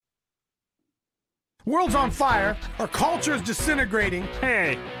World's on fire. Our culture is disintegrating.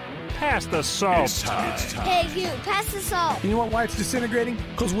 Hey, pass the salt. It's time. Hey, you, pass the salt. You know why it's disintegrating?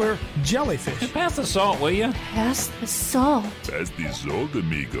 Because we're jellyfish. Pass the salt, will you? Pass the salt. Pass the salt,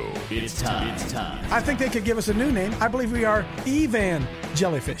 amigo. It's time. I think they could give us a new name. I believe we are Evan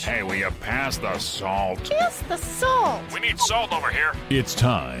jellyfish. Hey, will you pass the salt? Pass the salt. We need salt over here. It's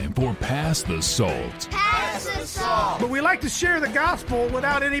time for Pass the Salt. Pass the salt. But we like to share the gospel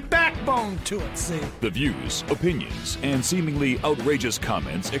without any backbone to it, see? The views, opinions, and seemingly outrageous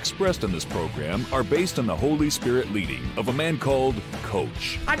comments expressed in this program are based on the Holy Spirit leading of a man called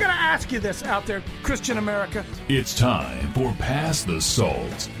Coach. I gotta ask you this out there, Christian America. It's time for Pass the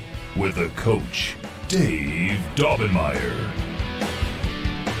Salt with the Coach, Dave Daubenmire.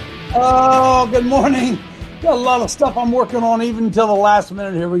 Oh, good morning. Got a lot of stuff I'm working on even until the last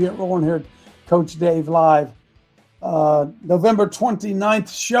minute here. We get rolling here at Coach Dave Live. November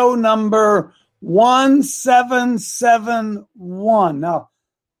 29th, show number 1771. Now,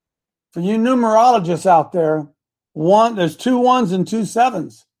 for you numerologists out there, there's 2 1s and 2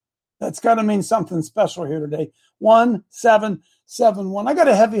 7s. That's got to mean something special here today. 1771. I got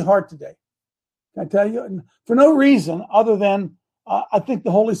a heavy heart today. Can I tell you? And for no reason other than I think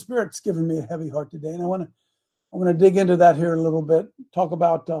the Holy Spirit's given me a heavy heart today, and I want to dig into that here a little bit. Talk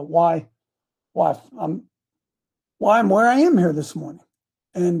about why I'm where I am here this morning.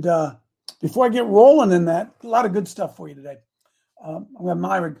 And before I get rolling in that, a lot of good stuff for you today. I'm going to have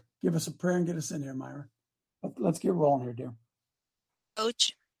Myra give us a prayer and get us in here, Myra. Let's get rolling here, dear.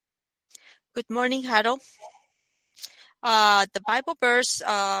 Coach. Good morning, Harold. The Bible verse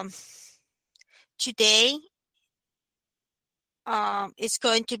today is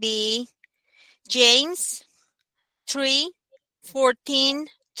going to be James 3:14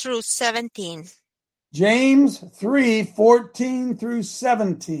 through 17. James 3:14 through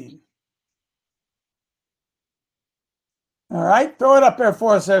 17. All right, throw it up there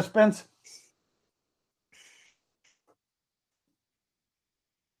for us there, Spence.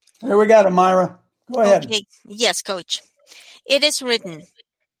 Here we got it, Myra. Go ahead. Okay. Yes, Coach. It is written,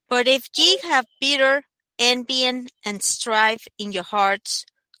 but if ye have bitter envy and strife in your hearts,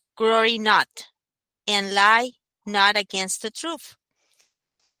 glory not, and lie not against the truth.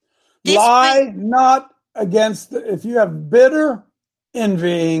 Lie not against if you have bitter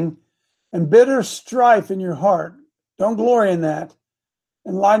envying and bitter strife in your heart, don't glory in that,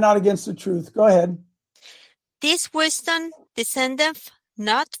 and lie not against the truth. Go ahead. This wisdom descendeth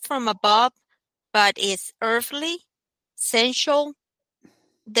not from above, but is earthly, sensual,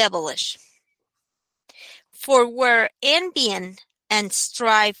 devilish. For where envy and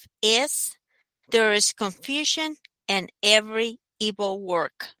strife is, there is confusion and every evil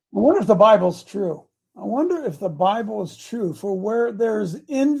work. I wonder if the Bible's true. For where there's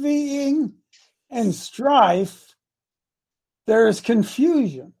envying and strife, there is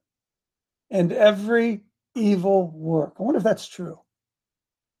confusion and every evil work. I wonder if that's true.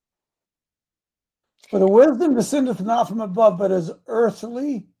 For the wisdom descendeth not from above, but is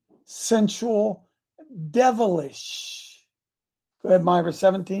earthly, sensual, devilish. Go ahead, Myra,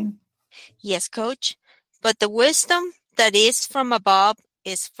 17. Yes, Coach. But the wisdom that is from above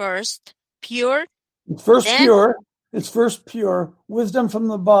is first pure. It's first pure. Wisdom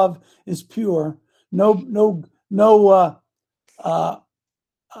from above is pure. No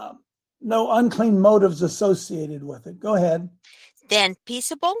unclean motives associated with it. Go ahead. Then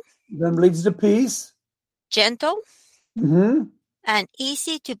peaceable. Then leads to peace. Gentle. Mm-hmm. And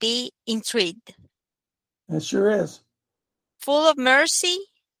easy to be entreated. It sure is. Full of mercy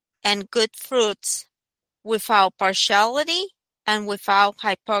and good fruits, without partiality and without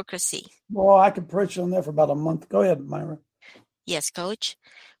hypocrisy. Well, I could preach on that for about a month. Go ahead, Myra. Yes, Coach.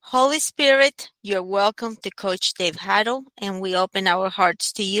 Holy Spirit, you're welcome to Coach Dave Haddle, and we open our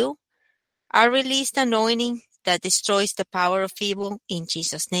hearts to you. I release the anointing that destroys the power of evil. In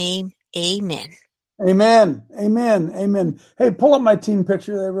Jesus' name, amen. Amen. Amen. Amen. Hey, pull up my team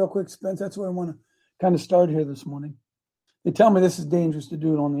picture there real quick, Spence. That's where I want to kind of start here this morning. They tell me this is dangerous to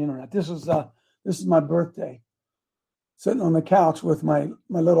do it on the internet. This is my birthday. Sitting on the couch with my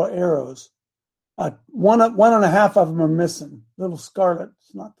little arrows. One and a half of them are missing. Little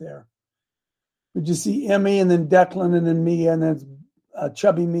Scarlett's not there. But you see Emmy and then Declan and then me and then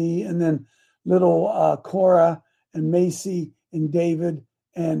chubby me and then little Cora and Macy and David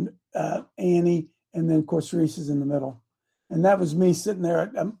and Annie and then of course Reese is in the middle. And that was me sitting there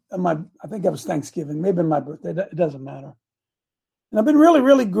at I think it was Thanksgiving, maybe my birthday. It doesn't matter. And I've been really,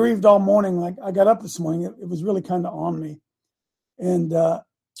 really grieved all morning. Like I got up this morning, it was really kind of on me. And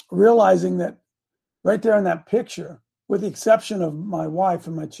realizing that right there in that picture, with the exception of my wife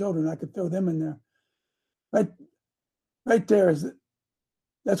and my children, I could throw them in there. Right there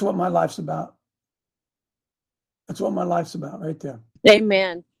that's what my life's about. That's what my life's about right there.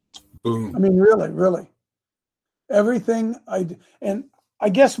 Amen. Boom. I mean, really, really. Everything and I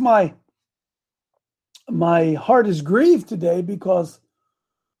guess my heart is grieved today because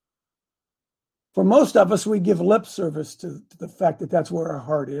for most of us, we give lip service to the fact that that's where our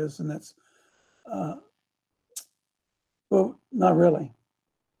heart is, and that's, well, not really.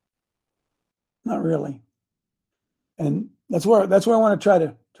 Not really. And that's where I want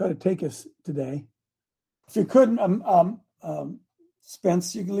to try to take us today. If you could,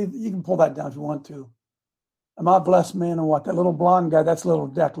 Spence, you can pull that down if you want to. Am I a blessed man or what? That little blonde guy, that's little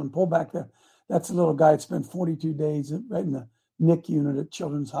Declan. Pull back there. That's the little guy that spent 42 days right in the NIC unit at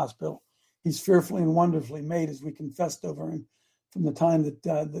Children's Hospital. He's fearfully and wonderfully made, as we confessed over him from the time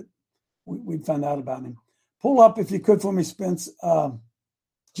that we found out about him. Pull up, if you could, for me, Spence,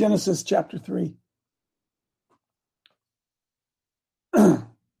 Genesis chapter 3.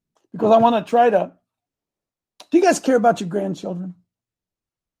 Because I want to try to... Do you guys care about your grandchildren?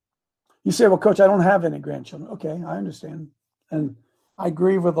 You say, well, Coach, I don't have any grandchildren. Okay, I understand. And I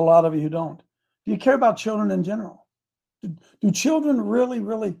agree with a lot of you who don't. Do you care about children in general? Do children really,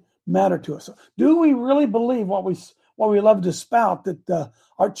 really matter to us? Do we really believe what we love to spout, that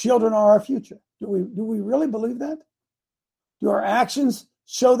our children are our future? Do we really believe that? Do our actions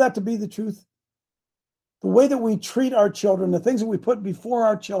show that to be the truth? The way that we treat our children, the things that we put before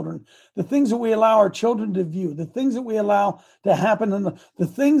our children, the things that we allow our children to view, the things that we allow to happen, and the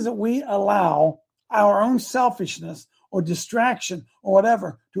things that we allow our own selfishness or distraction or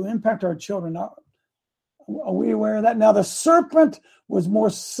whatever to impact our children. Are we aware of that? Now, the serpent was more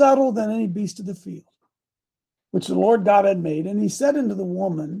subtle than any beast of the field, which the Lord God had made. And he said unto the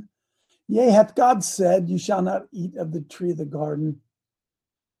woman, yea, hath God said, you shall not eat of the tree of the garden.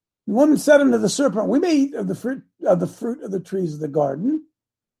 The woman said unto the serpent, we may eat of the fruit of the trees of the garden,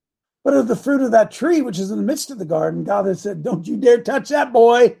 but of the fruit of that tree which is in the midst of the garden, God has said, don't you dare touch that,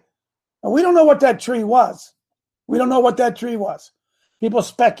 boy. And we don't know what that tree was. We don't know what that tree was. People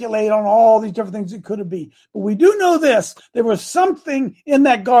speculate on all these different things it could be. But we do know this. There was something in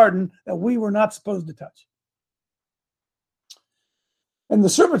that garden that we were not supposed to touch. And the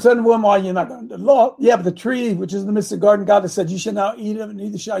serpent said to the woman, well, you're not going to law. Yeah, but the tree which is in the midst of the garden, God has said, you shall not eat of it,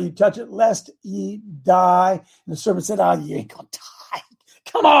 neither shall you touch it, lest ye die. And the serpent said, you ain't going to die.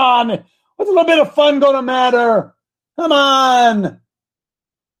 Come on. What's a little bit of fun going to matter? Come on.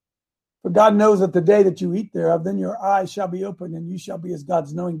 For God knows that the day that you eat thereof, then your eyes shall be opened, and you shall be as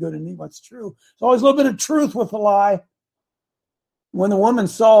gods, knowing good and evil. It's true. There's always a little bit of truth with a lie. When the woman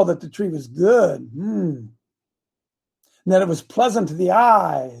saw that the tree was good, and that it was pleasant to the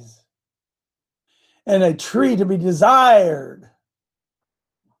eyes, and a tree to be desired,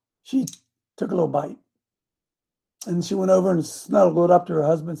 she took a little bite. And she went over and snuggled up to her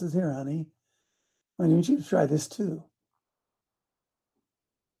husband and says, here, honey, I need you to try this too.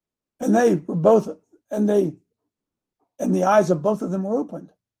 And they were both, and the eyes of both of them were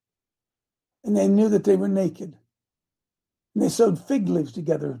opened. And they knew that they were naked. And they sewed fig leaves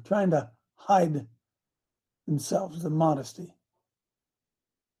together, trying to hide themselves in modesty.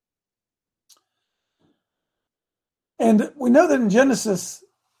 And we know that in Genesis,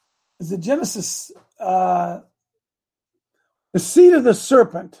 the seed of the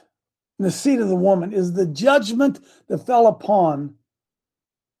serpent and the seed of the woman is the judgment that fell upon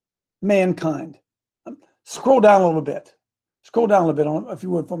mankind. Scroll down a little bit. If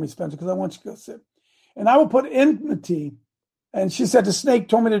you would, for me, Spencer, because I want you to go sit. And I will put enmity. And she said, the snake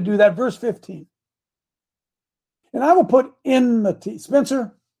told me to do that. Verse 15. And I will put enmity.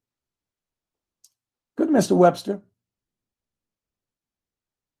 Spencer, good Mr. Webster.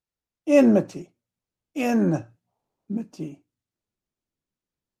 Enmity. Enmity.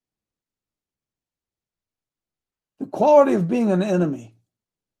 The quality of being an enemy.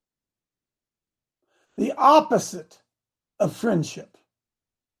 The opposite of friendship.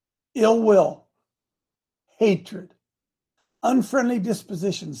 Ill will. Hatred. Unfriendly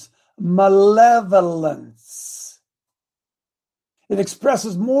dispositions. Malevolence. It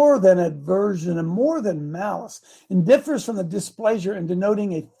expresses more than aversion and more than malice, and differs from the displeasure in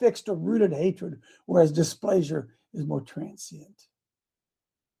denoting a fixed or rooted hatred, whereas displeasure is more transient.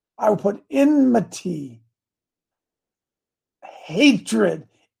 I will put enmity, hatred,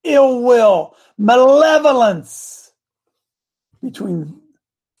 ill will, malevolence between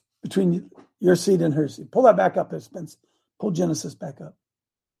your seed and her seed. Pull that back up there, Spence. Pull Genesis back up.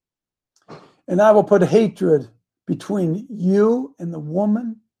 And I will put hatred between you and the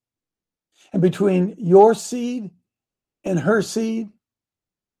woman, and between your seed and her seed,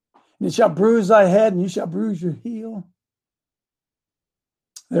 And it shall bruise thy head, and you shall bruise your heel.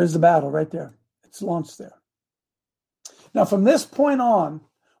 There's the battle right there. It's launched there. Now, from this point on,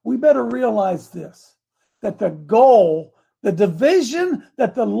 we better realize this, that the goal, the division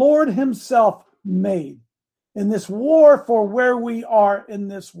that the Lord himself made in this war for where we are in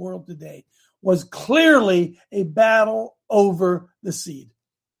this world today was clearly a battle over the seed.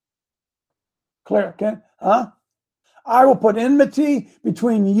 Clear, okay? I will put enmity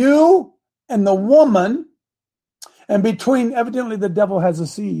between you and the woman, and between, evidently the devil has a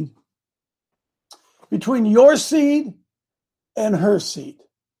seed, between your seed and her seed.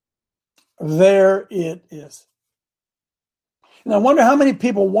 There it is. And I wonder how many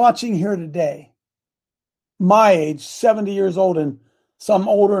people watching here today, my age, 70 years old, and some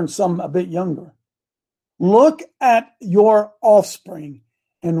older and some a bit younger, look at your offspring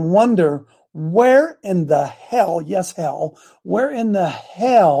and wonder, where in the hell, yes, hell, where in the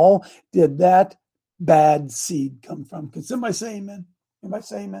hell did that bad seed come from? Can somebody say amen? Anybody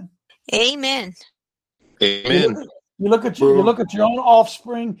say amen? Amen. Amen. You look at your own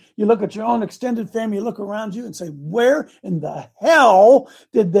offspring, you look at your own extended family, you look around you and say, where in the hell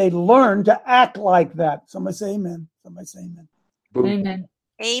did they learn to act like that? Somebody say amen. Somebody say amen. Amen.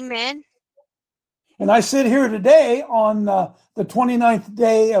 Amen. And I sit here today on the 29th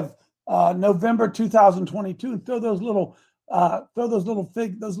day of November 2022 and throw those little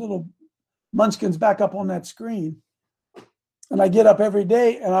munchkins back up on that screen. And I get up every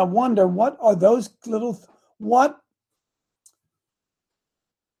day and I wonder, what are those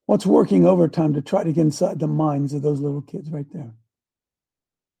what's working overtime to try to get inside the minds of those little kids right there?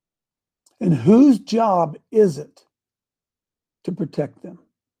 And whose job is it to protect them?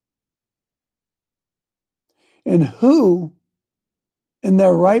 And who in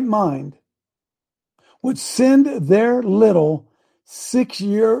their right mind would send their little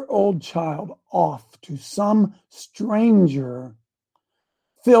 6-year-old child off to some stranger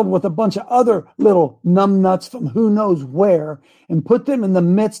filled with a bunch of other little numbnuts from who knows where and put them in the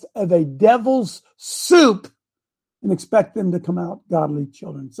midst of a devil's soup and expect them to come out godly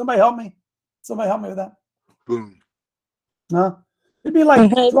children? Somebody help me. Somebody help me with that. Boom. Huh? It'd be like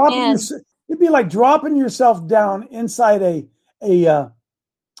dropping yourself down inside a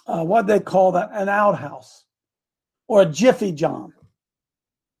what they call that, an outhouse or a Jiffy John,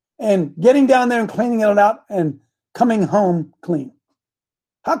 and getting down there and cleaning it out and coming home clean.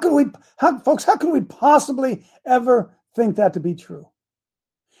 How could we possibly ever think that to be true?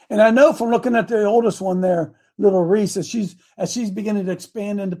 And I know from looking at the oldest one there, little Reese, as she's beginning to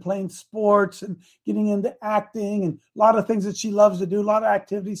expand into playing sports and getting into acting and a lot of things that she loves to do, a lot of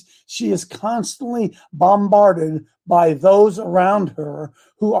activities, she is constantly bombarded by those around her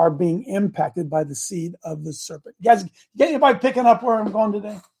who are being impacted by the seed of the serpent. You guys, get anybody picking up where I'm going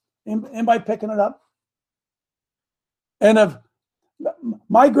today? Anybody picking it up? And of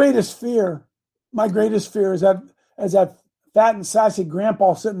my greatest fear is that as that fat and sassy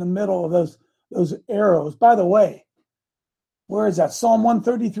grandpa sit in the middle of those arrows. By the way, where is that? Psalm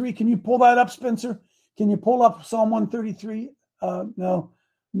 133. Can you pull that up, Spencer? Can you pull up Psalm 133? No.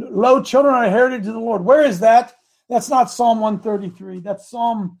 Lo, children are a heritage of the Lord. Where is that? That's not Psalm 133. That's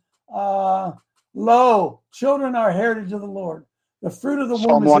Psalm, lo, children are a heritage of the Lord. The fruit of the womb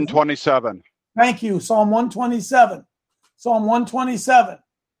Psalm 127. Thank you. Psalm 127. Psalm 127.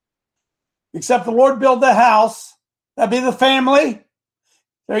 Except the Lord build the house. That'd be the family.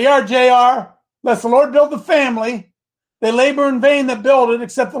 There you are, JR. Lest the Lord build the family. They labor in vain that build it,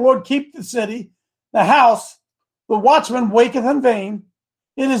 except the Lord keep the city, the house. The watchman waketh in vain.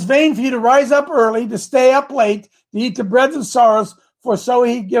 It is vain for you to rise up early, to stay up late, to eat the bread of sorrows, for so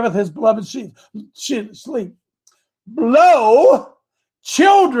he giveth his beloved sleep. Lo,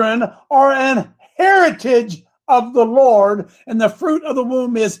 children are an heritage of the Lord, and the fruit of the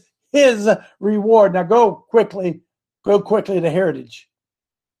womb is his reward. Now go quickly to heritage.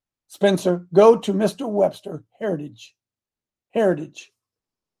 Spencer, go to Mr. Webster. Heritage.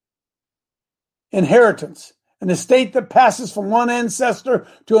 Inheritance. An estate that passes from one ancestor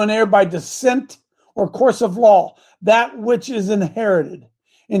to an heir by descent or course of law. That which is inherited.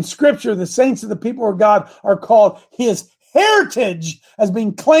 In Scripture, the saints of the people of God are called his heritage as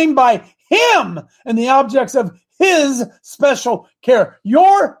being claimed by him and the objects of his special care.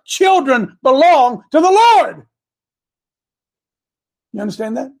 Your children belong to the Lord. You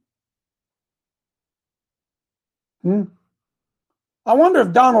understand that? I wonder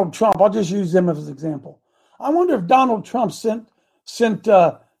if Donald Trump, I'll just use him as an example. I wonder if Donald Trump sent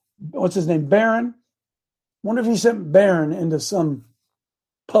what's his name, Barron? I wonder if he sent Barron into some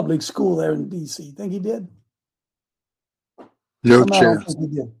public school there in D.C. Think he did? No chance. He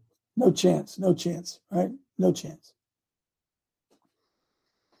did. No chance, right? No chance.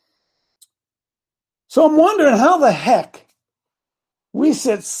 So I'm wondering how the heck we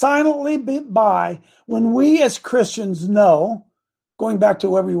sit silently by when we as Christians know, going back to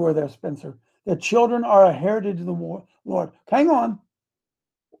where we were there, Spencer, that children are a heritage of the Lord. Hang on.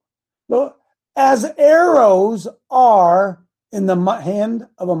 As arrows are in the hand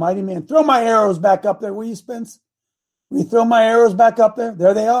of a mighty man. Throw my arrows back up there, will you, Spence? Will you throw my arrows back up there?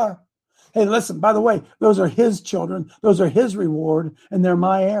 There they are. Hey, listen, by the way, those are his children. Those are his reward, and they're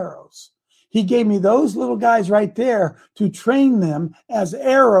my arrows. He gave me those little guys right there to train them as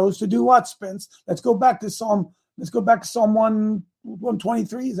arrows to do what, Spence? Let's go back to Psalm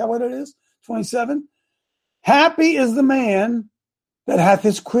 123. Is that what it is? 27. Happy is the man that hath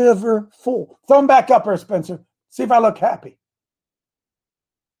his quiver full. Throw them back up there, Spencer. See if I look happy.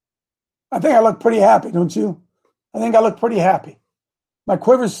 I think I look pretty happy, don't you? I think I look pretty happy. My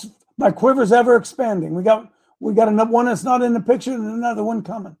quiver's ever expanding. We got another one that's not in the picture and another one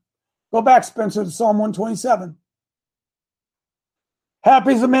coming. Go back, Spencer, to Psalm 127.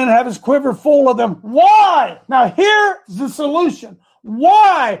 Happy is the man that have his quiver full of them. Why? Now here's the solution.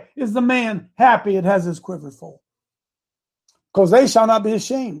 Why is the man happy it has his quiver full? Because they shall not be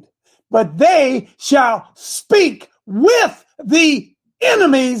ashamed, but they shall speak with the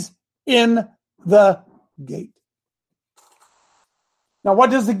enemies in the gate. Now,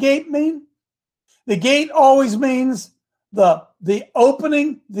 what does the gate mean? The gate always means the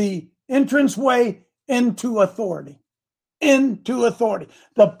opening, the entranceway into authority. Into authority.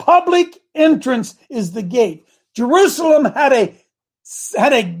 The public entrance is the gate. Jerusalem had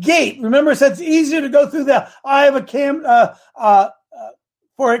a gate. Remember, it said it's easier to go through the eye of a camel,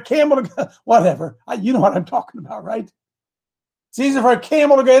 for a camel to, whatever. You know what I'm talking about, right? It's easier for a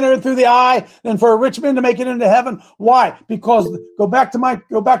camel to enter through the eye than for a rich man to make it into heaven. Why? Because go back to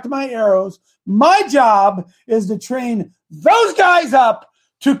my arrows. My job is to train those guys up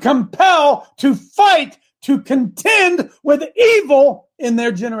to compel, to fight, to contend with evil in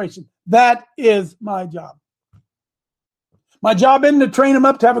their generation. That is my job. My job isn't to train them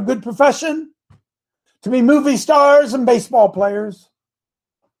up to have a good profession, to be movie stars and baseball players.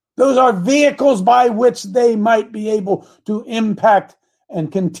 Those are vehicles by which they might be able to impact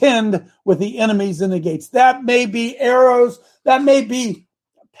and contend with the enemies in the gates. That may be arrows, that may be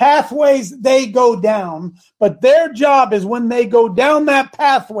pathways they go down, but their job is when they go down that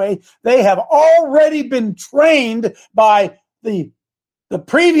pathway, they have already been trained by the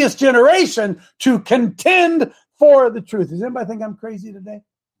previous generation to contend for the truth. Does anybody think I'm crazy today?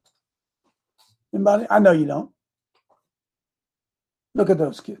 Anybody? I know you don't. Look at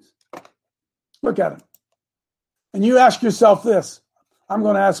those kids. Look at them. And you ask yourself this. I'm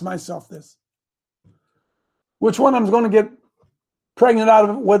going to ask myself this. Which one of them is going to get pregnant out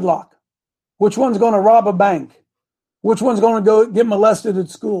of wedlock? Which one's going to rob a bank? Which one's going to go get molested at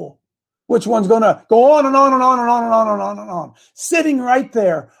school? Which one's going to go on and on and on and on and on and on and on? Sitting right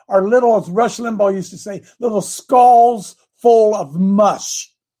there are little, as Rush Limbaugh used to say, little skulls full of mush.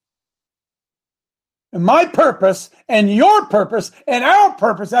 And my purpose and your purpose and our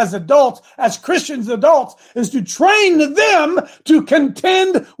purpose as adults, as Christians adults, is to train them to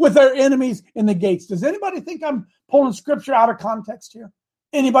contend with their enemies in the gates. Does anybody think I'm pulling scripture out of context here?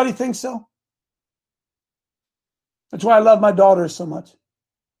 Anybody think so? That's why I love my daughters so much.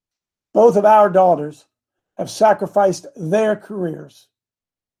 Both of our daughters have sacrificed their careers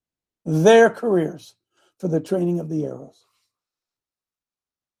for the training of the arrows.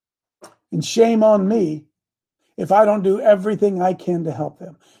 And shame on me if I don't do everything I can to help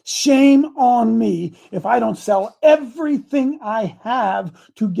them. Shame on me if I don't sell everything I have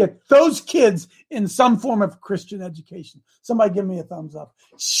to get those kids in some form of Christian education. Somebody give me a thumbs up.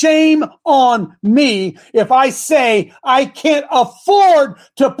 Shame on me if I say I can't afford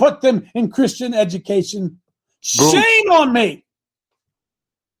to put them in Christian education. Boom. Shame on me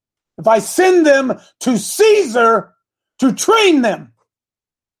if I send them to Caesar to train them.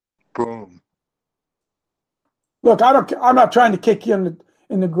 Boom. Look, I'm not trying to kick you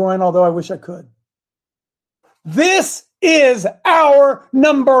in the groin, although I wish I could. This is our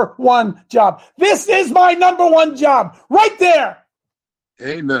number one job. This is my number one job, right there.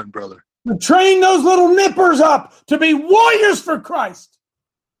 Amen, brother. To train those little nippers up to be warriors for Christ.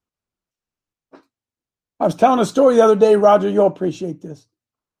 I was telling a story the other day, Roger, you'll appreciate this.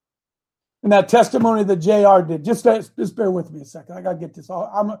 And that testimony that JR did, just bear with me a second. I got to get this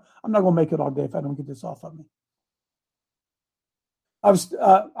off. I'm not going to make it all day if I don't get this off of me.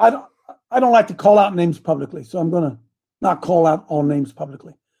 I don't like to call out names publicly, so I'm going to not call out all names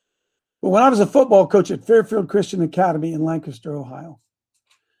publicly. But when I was a football coach at Fairfield Christian Academy in Lancaster, Ohio,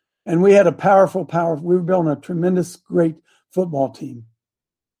 And we had a powerful, we were building a tremendous, great football team,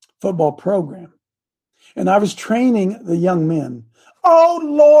 football program. And I was training the young men. Oh,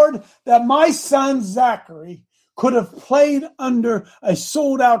 Lord, that my son Zachary could have played under a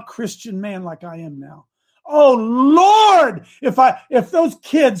sold-out Christian man like I am now. Oh, Lord, if those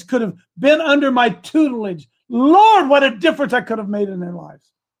kids could have been under my tutelage, Lord, what a difference I could have made in their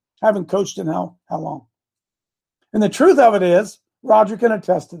lives. I haven't coached in how long? And the truth of it is, Roger can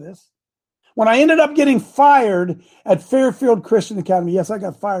attest to this. When I ended up getting fired at Fairfield Christian Academy, yes, I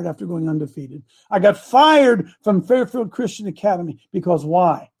got fired after going undefeated. I got fired from Fairfield Christian Academy because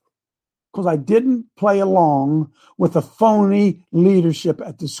why? Because I didn't play along with the phony leadership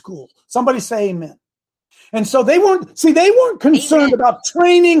at the school. Somebody say amen. And so they weren't concerned about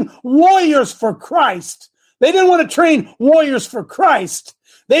training warriors for Christ. They didn't want to train warriors for Christ.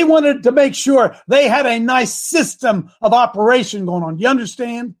 They wanted to make sure they had a nice system of operation going on. Do you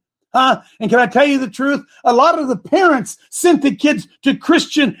understand? And can I tell you the truth? A lot of the parents sent the kids to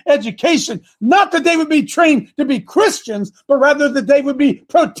Christian education, not that they would be trained to be Christians, but rather that they would be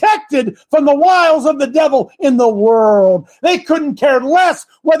protected from the wiles of the devil in the world. They couldn't care less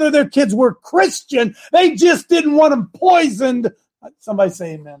whether their kids were Christian. They just didn't want them poisoned. Somebody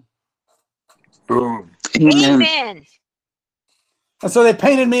say amen. Boom. Amen. And so they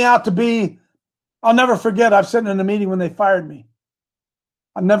painted me out to be, I'll never forget, I've sitting in a meeting when they fired me.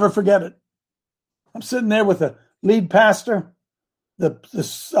 I'll never forget it. I'm sitting there with the lead pastor, the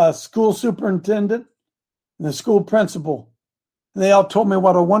school superintendent, and the school principal. And they all told me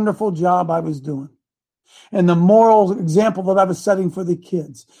what a wonderful job I was doing and the moral example that I was setting for the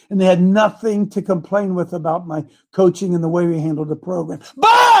kids. And they had nothing to complain with about my coaching and the way we handled the program.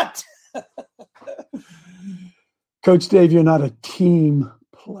 But, Coach Dave, you're not a team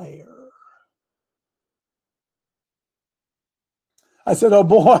player. I said, oh,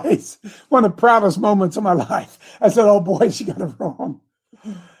 boys, one of the proudest moments of my life. I said, oh, boys, you got it wrong.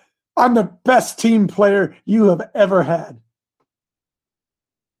 I'm the best team player you have ever had.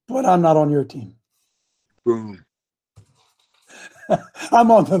 But I'm not on your team. Boom.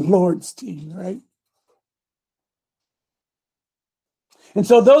 I'm on the Lord's team, right? And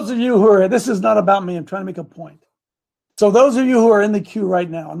so those of you who are, this is not about me, I'm trying to make a point. So those of you who are in the queue right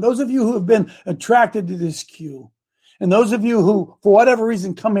now, and those of you who have been attracted to this queue, and those of you who, for whatever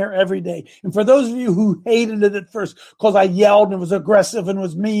reason, come here every day. And for those of you who hated it at first because I yelled and was aggressive and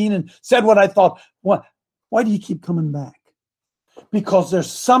was mean and said what I thought, why do you keep coming back? Because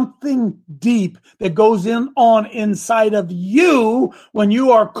there's something deep that goes on inside of you when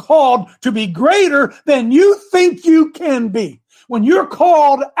you are called to be greater than you think you can be. When you're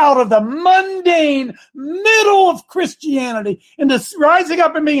called out of the mundane middle of Christianity into rising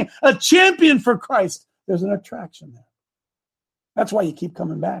up and being a champion for Christ, there's an attraction there. That's why you keep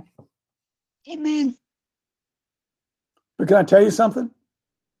coming back. Amen. But can I tell you something?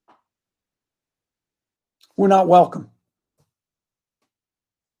 We're not welcome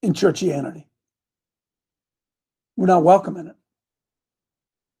in churchianity. We're not welcome in it.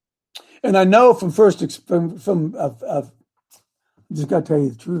 And I know from I just got to tell you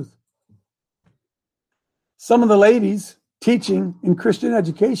the truth. Some of the ladies teaching in Christian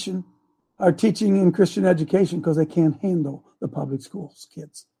education are teaching in Christian education because they can't handle the public schools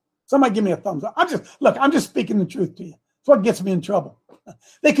kids. Somebody give me a thumbs up. I'm just speaking the truth to you. It's what gets me in trouble.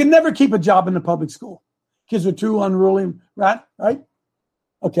 They can never keep a job in the public school. Kids are too unruly, right?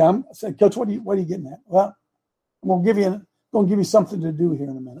 Okay, I'm saying, Coach, what are you getting at? Well, I'm going to give you something to do here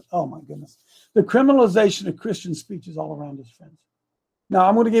in a minute. Oh my goodness. The criminalization of Christian speech is all around us, friends. Now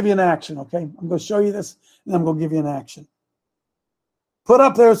I'm going to give you an action, okay? I'm going to show you this and I'm going to give you an action. Put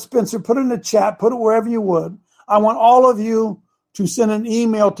up there, Spencer, put it in the chat, put it wherever you would. I want all of you to send an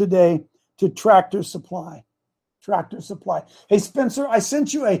email today to Tractor Supply. Tractor Supply. Hey, Spencer, I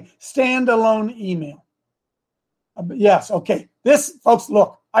sent you a standalone email. Yes, okay. This, folks,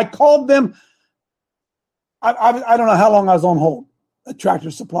 look, I called them. I don't know how long I was on hold at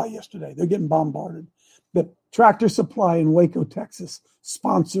Tractor Supply yesterday. They're getting bombarded. But Tractor Supply in Waco, Texas,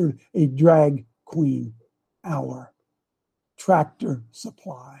 sponsored a drag queen hour. Tractor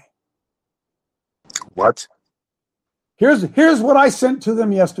Supply. What? Here's what I sent to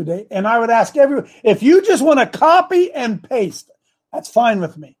them yesterday, and I would ask everyone, if you just want to copy and paste, that's fine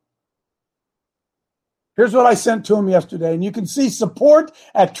with me. Here's what I sent to them yesterday, and you can see support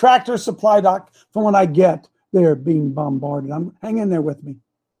at tractorsupply.com from when I get there being bombarded. Hang in there with me.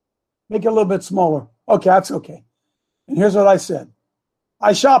 Make it a little bit smaller. Okay, that's okay. And here's what I said.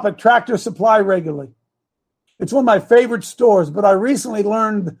 I shop at Tractor Supply regularly. It's one of my favorite stores, but I recently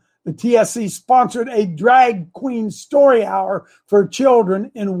learned the TSC sponsored a drag queen story hour for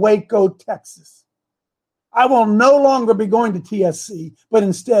children in Waco, Texas. I will no longer be going to TSC, but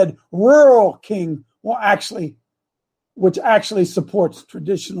instead Rural King which actually supports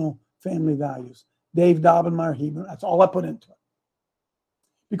traditional family values. Dave Daubenmire Hebron, that's all I put into it.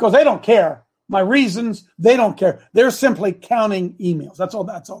 Because they don't care. My reasons, they don't care. They're simply counting emails. That's all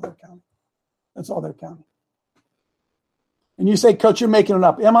they're counting. That's all they're counting. And you say, Coach, you're making it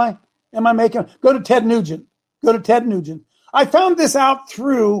up. Am I? Am I making it? Go to Ted Nugent. Go to Ted Nugent. I found this out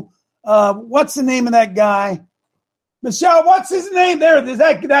through, what's the name of that guy? Michelle, what's his name? There's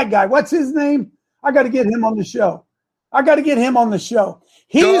that guy. What's his name? I got to get him on the show.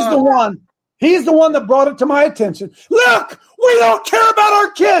 He's the one that brought it to my attention. Look, we don't care about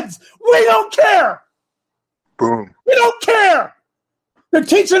our kids. We don't care. Boom. We don't care. They're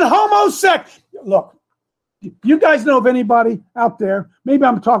teaching homosex. Look, you guys know of anybody out there? Maybe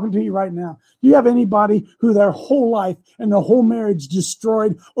I'm talking to you right now. Do you have anybody who their whole life and their whole marriage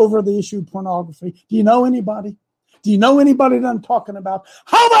destroyed over the issue of pornography? Do you know anybody? Do you know anybody that I'm talking about?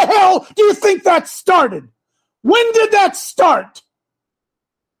 How the hell do you think that started? When did that start?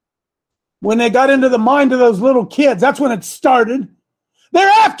 When they got into the mind of those little kids. That's when it started. They're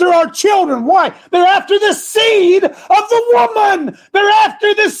after our children. Why? They're after the seed of the woman. They're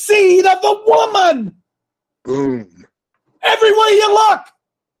after the seed of the woman. Boom. Every way you look.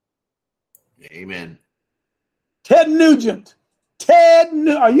 Amen. Ted Nugent.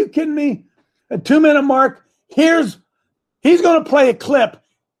 Are you kidding me? A 2-minute mark. He's going to play a clip.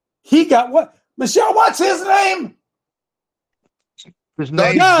 He got what? Michelle, what's his name? His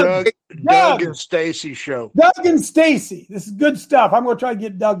name's Doug and Stacy show. Doug and Stacy. This is good stuff. I'm going to try to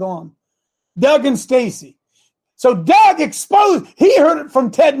get Doug on. Doug and Stacy. So Doug exposed, he heard it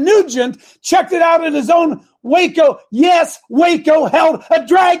from Ted Nugent, checked it out in his own Waco. Yes, Waco held a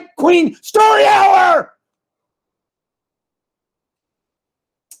drag queen story hour.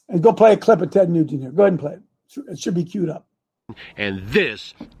 And go play a clip of Ted Nugent here. Go ahead and play it. It should be queued up. And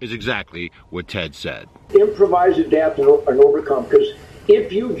this is exactly what Ted said. Improvise, adapt, and overcome. Because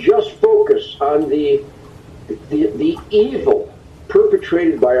if you just focus on the evil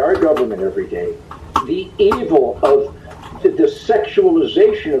perpetrated by our government every day, the evil of the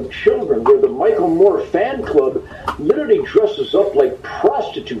sexualization of children, where the Michael Moore fan club literally dresses up like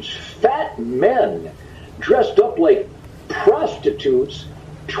prostitutes, fat men dressed up like prostitutes,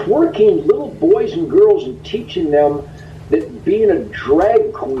 twerking little boys and girls and teaching them that being a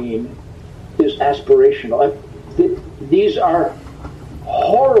drag queen is aspirational. These are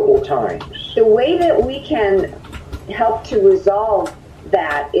horrible times. The way that we can help to resolve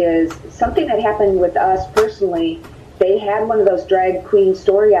that is something that happened with us personally. They had one of those drag queen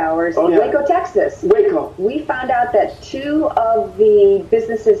story hours in Waco, Texas. Waco. We found out that 2 of the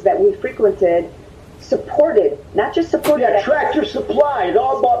businesses that we frequented supported, not just supported. Yeah, Tractor Supply. It's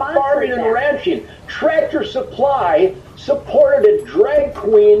all about farming and ranching. Tractor Supply supported a drag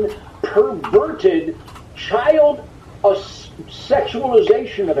queen perverted child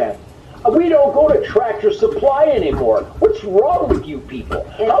sexualization event. We don't go to Tractor Supply anymore. What's wrong with you people?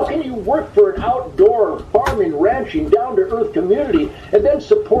 How can you work for an outdoor farming, ranching, down-to-earth community and then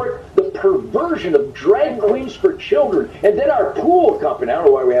support the perversion of drag queens for children? And then our pool company, I don't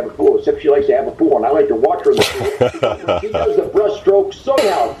know why we have a pool, except she likes to have a pool, and I like to watch her in the pool. She does the breaststroke. So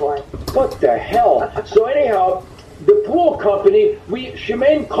anyhow, what the hell? So anyhow, the pool company,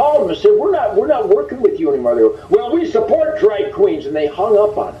 Shemaine called them and said, we're not working with you anymore. They go, well, we support drag queens, and they hung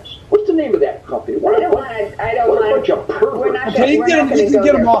up on us. What's the name of that company? I don't want. A bunch of perverts. Okay, you can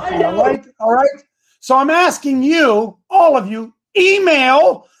get them off now, right? All right. So I'm asking you, all of you,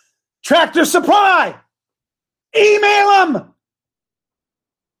 email Tractor Supply. Email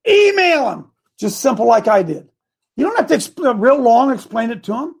them. Just simple like I did. You don't have to real long explain it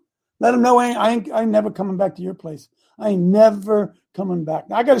to them. Let them know I ain't never coming back to your place. I ain't never coming back.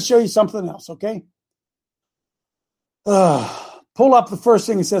 Now, I got to show you something else, okay? Pull up the first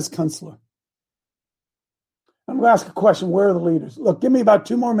thing it says, Kunstler. I'm going to ask a question. Where are the leaders? Look, give me about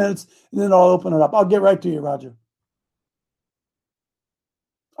 2 more minutes, and then I'll open it up. I'll get right to you, Roger.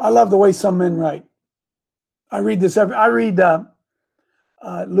 I love the way some men write. I read Lou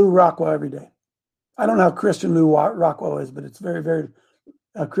Rockwell every day. I don't know how Christian Lou Rockwell is, but it's very, very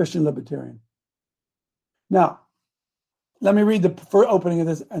Christian libertarian. Now, let me read the opening of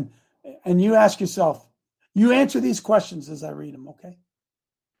this, and you ask yourself, you answer these questions as I read them, okay?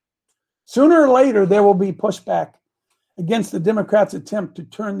 Sooner or later, there will be pushback against the Democrats' attempt to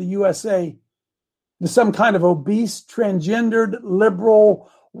turn the USA into some kind of obese, transgendered, liberal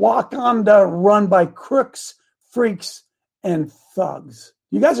Wakanda run by crooks, freaks, and thugs.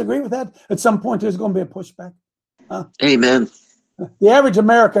 You guys agree with that? At some point, there's going to be a pushback. Amen. The average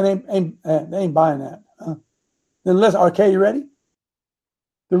American ain't buying that. Then listen, okay, you ready?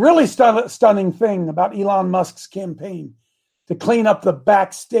 The really stunning thing about Elon Musk's campaign to clean up the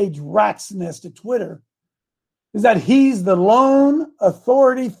backstage rat's nest at Twitter is that he's the lone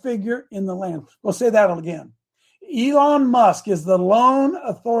authority figure in the land. We'll say that again. Elon Musk is the lone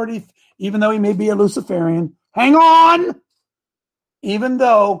authority, even though he may be a Luciferian. Hang on!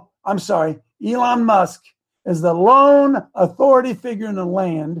 Elon Musk is the lone authority figure in the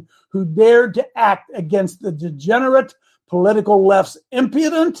land who dared to act against the degenerate political left's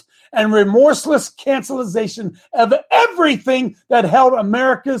impudent and remorseless cancelization of everything that held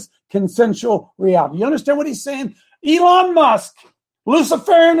America's consensual reality. You understand what he's saying? Elon Musk,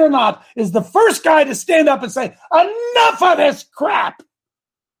 Luciferian or not, is the first guy to stand up and say, enough of this crap.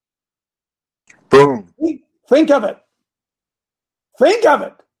 Boom. Think of it. Think of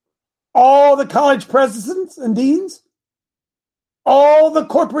it. All the college presidents and deans, all the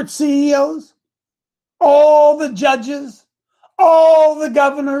corporate CEOs, all the judges, all the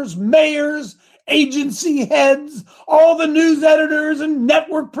governors, mayors, agency heads, all the news editors and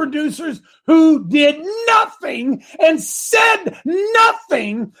network producers who did nothing and said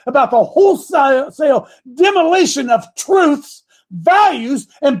nothing about the wholesale demolition of truths, values,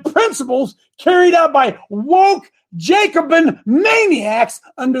 and principles carried out by woke Jacobin maniacs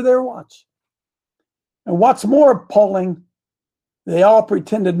under their watch. And what's more appalling, they all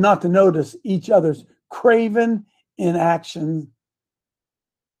pretended not to notice each other's craven inaction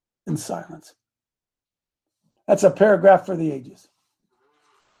in silence. That's a paragraph for the ages.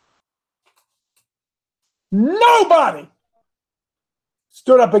 Nobody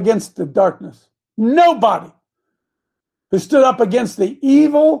stood up against the darkness. Nobody who stood up against the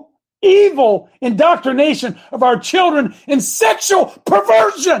evil indoctrination of our children in sexual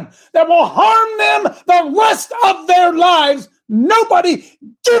perversion that will harm them the rest of their lives. Nobody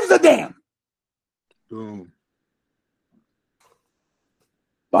gives a damn. Boom.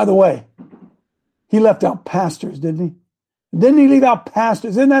 By the way, he left out pastors, didn't he? Didn't he leave out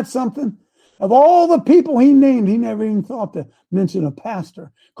pastors? Isn't that something? Of all the people he named, he never even thought to mention a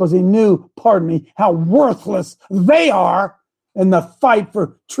pastor because he knew, how worthless they are in the fight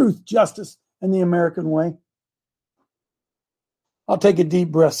for truth, justice, and the American way. I'll take a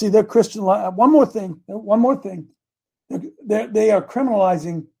deep breath. See, they're Christian. One more thing. They are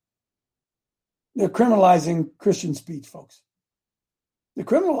criminalizing. They're criminalizing Christian speech, folks. They're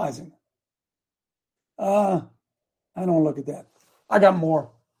criminalizing. I don't look at that. I got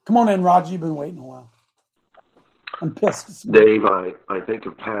more. Come on in, Roger. You've been waiting a while. I'm pissed. Dave, I think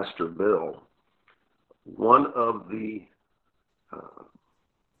of Pastor Bill. One of the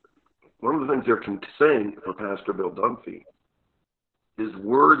things they're saying for Pastor Bill Dunphy is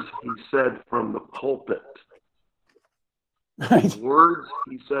words he said from the pulpit. Right. Words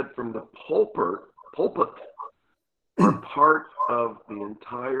he said from the pulpit are part of the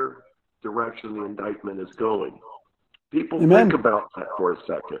entire direction the indictment is going. People think about that for a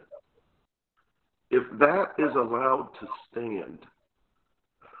second. If that is allowed to stand,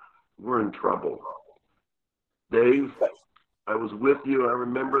 we're in trouble. Dave, I was with you. I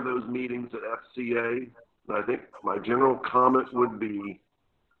remember those meetings at FCA. I think my general comment would be,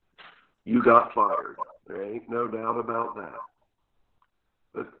 you got fired. There ain't no doubt about that.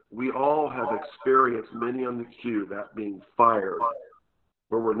 But we all have experienced, many on the queue, that being fired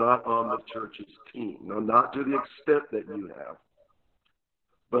where we're not on the church's team. Now, not to the extent that you have,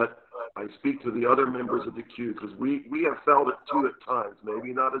 but I speak to the other members of the queue because we have felt it too at times,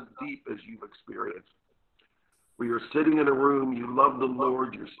 maybe not as deep as you've experienced. Where you're sitting in a room, you love the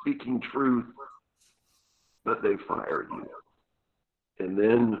Lord, you're speaking truth, but they fire you. And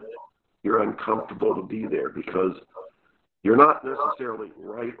then you're uncomfortable to be there because you're not necessarily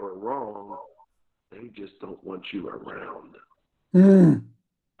right or wrong. They just don't want you around.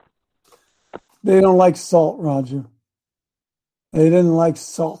 They don't like salt, Roger. They didn't like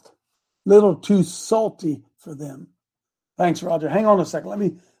salt. Little too salty for them. Thanks, Roger. Hang on a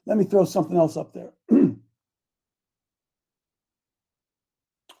second. Let me throw something else up there.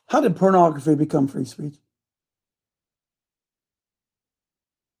 How did pornography become free speech?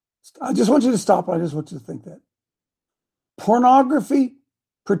 I just want you to stop. I just want you to think that. Pornography,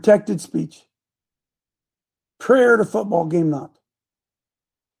 protected speech. Prayer at a football game, not.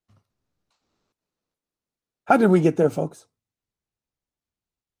 How did we get there, folks?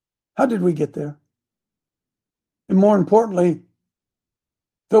 How did we get there? And more importantly,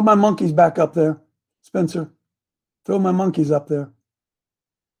 throw my monkeys back up there, Spencer. Throw my monkeys up there.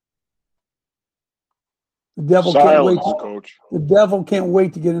 The devil Coach. The devil can't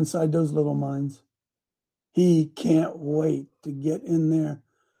wait to get inside those little minds. He can't wait to get in there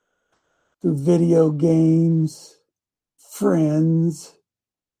through video games, friends,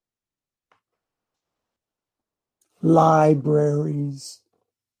 libraries,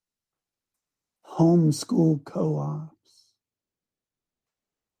 homeschool co-ops.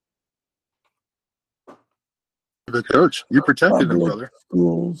 The coach, you protected him, brother.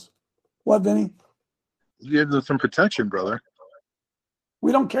 Schools. What, Vinny? You gave them some protection, brother.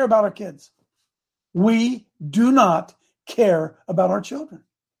 We don't care about our kids. We do not care about our children.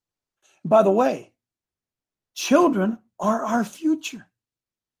 By the way, children are our future.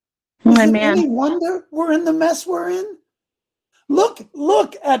 Is it any wonder we're in the mess we're in?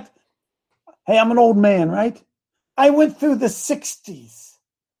 Look at, hey, I'm an old man, right? I went through the 60s.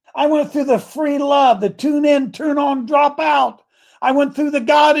 I went through the free love, the tune in, turn on, drop out. I went through the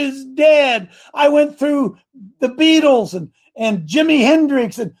God is Dead. I went through the Beatles and Jimi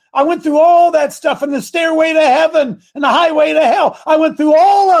Hendrix. And I went through all that stuff and the Stairway to Heaven and the Highway to Hell. I went through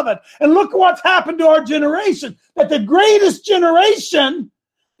all of it. And look what's happened to our generation. That the greatest generation,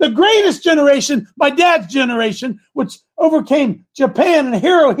 my dad's generation, which overcame Japan and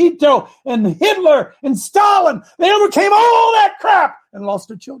Hirohito and Hitler and Stalin, they overcame all that crap and lost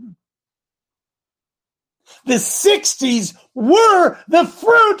their children. The 60s were the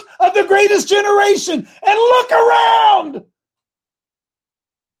fruit of the greatest generation. And look around.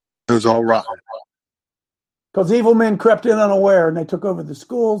 It was all rotten. Because evil men crept in unaware and they took over the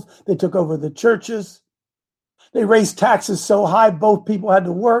schools. They took over the churches. They raised taxes so high both people had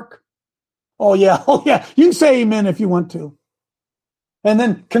to work. Oh yeah. You can say amen if you want to. And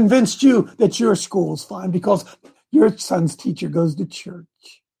then convinced you that your school is fine because your son's teacher goes to church.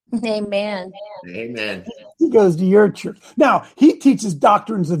 Amen. He goes to your church. Now, he teaches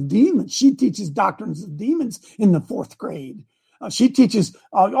doctrines of demons. She teaches doctrines of demons in the 4th grade. She teaches,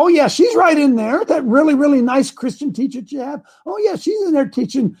 she's right in there. That really, really nice Christian teacher that you have. Oh, yeah, she's in there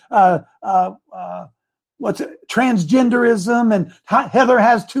teaching transgenderism, and Heather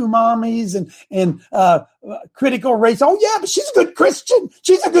has 2 mommies and critical race. Oh, yeah, but she's a good Christian.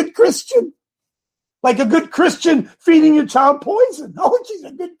 She's a good Christian. Like a good Christian feeding your child poison. Oh, she's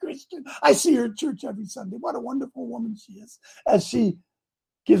a good Christian. I see her at church every Sunday. What a wonderful woman she is as she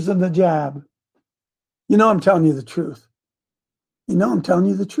gives them the jab. You know I'm telling you the truth.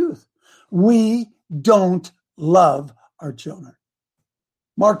 We don't love our children.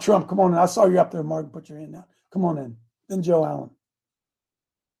 Mark Trump, come on in. I saw you up there, Mark. Put your hand down. Come on in. Then Joe Allen.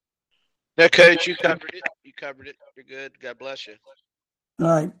 No, Coach, you covered it. You're good. God bless you. All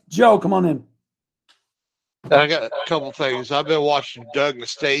right. Joe, come on in. I got a couple things. I've been watching Doug and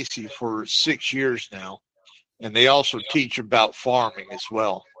Stacy for 6 years now, and they also teach about farming as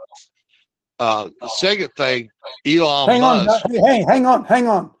well. The second thing, Elon Musk. Hang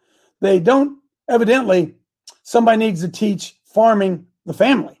on. They don't, evidently, somebody needs to teach farming the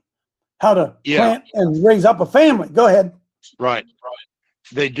family, how to plant and raise up a family. Go ahead. Right.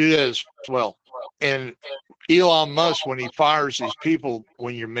 They do that as well. And Elon Musk, when he fires these people,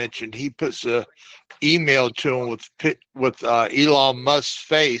 when you're mentioned, he puts a email to him with Elon Musk's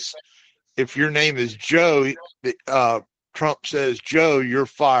face. If your name is Joe, Trump says, Joe, you're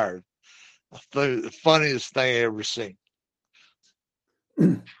fired. The funniest thing I ever seen.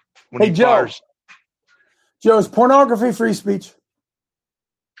 Hey, Joe. Joe, is pornography free speech?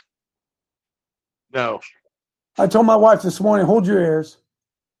 No. I told my wife this morning, hold your ears.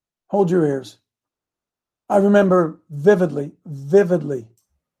 I remember vividly,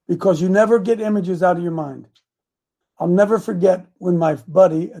 because you never get images out of your mind. I'll never forget when my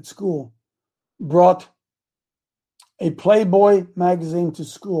buddy at school brought a Playboy magazine to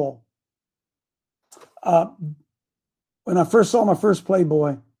school. When I first saw my first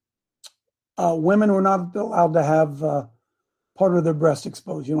Playboy, women were not allowed to have part of their breast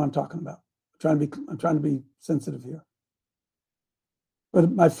exposed. You know what I'm talking about. I'm trying to be sensitive here. But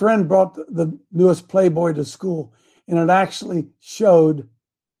my friend brought the newest Playboy to school, and it actually showed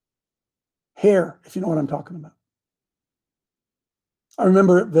hair, if you know what I'm talking about. I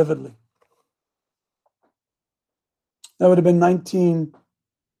remember it vividly. That would have been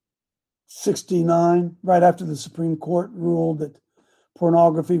 1969, right after the Supreme Court ruled that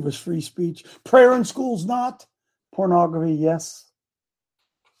pornography was free speech. Prayer in schools not. Pornography, yes.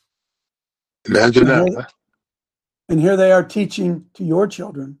 Imagine that. And here they are teaching to your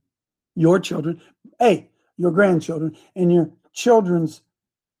children, your grandchildren, and your children's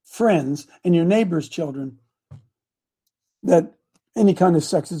friends, and your neighbor's children, that any kind of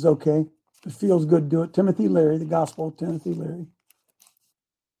sex is okay. If it feels good, do it. Timothy Leary, the Gospel of Timothy Leary.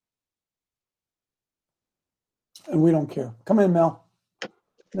 and we don't care. Come in, Mel.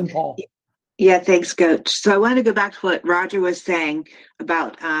 Then Paul. Yeah, thanks, Coach. So I want to go back to what Roger was saying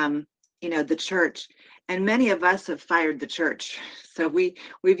about, the church. And many of us have fired the church. So we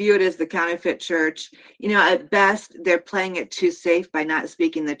view it as the counterfeit church. At best, they're playing it too safe by not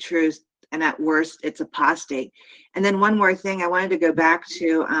speaking the truth. And at worst, it's apostate. And then one more thing, I wanted to go back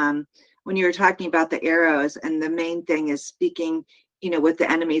to when you were talking about the arrows, and the main thing is speaking, with the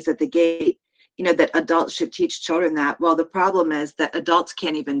enemies at the gate, that adults should teach children that. Well, the problem is that adults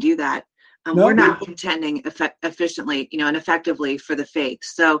can't even do that. We're not contending efficiently, and effectively for the faith.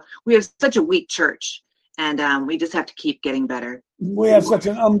 So we have such a weak church, and we just have to keep getting better. We have such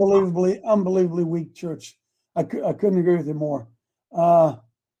an unbelievably weak church. I couldn't agree with you more.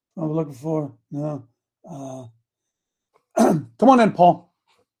 I'm looking for no. Come on in, Paul.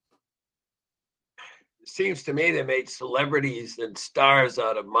 It seems to me they made celebrities and stars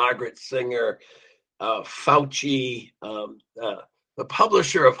out of Margaret Singer, Fauci, the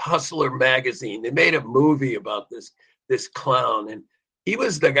publisher of Hustler magazine. They made a movie about this clown, and he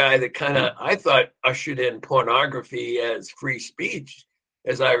was the guy that kind of, I thought, ushered in pornography as free speech,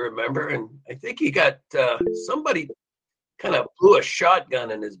 as I remember. And I think he got somebody kind of blew a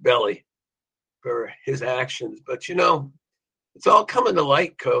shotgun in his belly for his actions. But, it's all coming to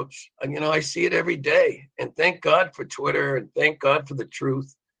light, Coach. I see it every day. And thank God for Twitter, and thank God for the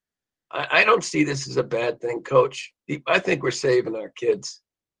truth. I don't see this as a bad thing, Coach. I think we're saving our kids.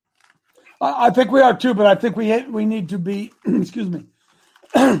 I think we are too, but I think we need to be, excuse me,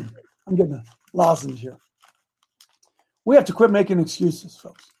 I'm getting a lozenge here. We have to quit making excuses,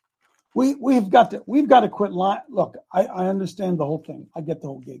 folks. We've got to quit lying. Look, I understand the whole thing. I get the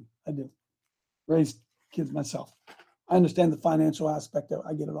whole gig. I do. Raised kids myself. I understand the financial aspect of it.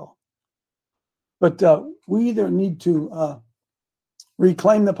 I get it all. But we either need to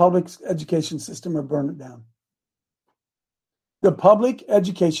reclaim the public education system or burn it down. The public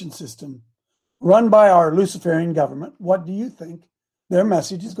education system run by our Luciferian government, what do you think their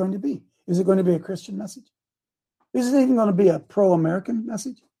message is going to be? Is it going to be a Christian message? Is it even going to be a pro-American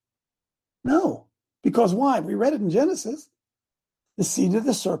message? No. Because why? We read it in Genesis. The seed of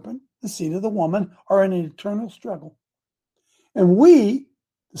the serpent, the seed of the woman are in an eternal struggle. And we,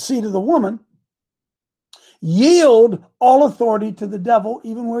 the seed of the woman, yield all authority to the devil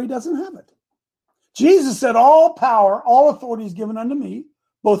even where he doesn't have it. Jesus said, all power, all authority is given unto me,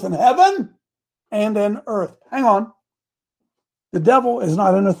 both in heaven and in earth. Hang on. The devil is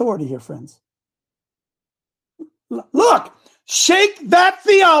not an authority here, friends. Look, shake that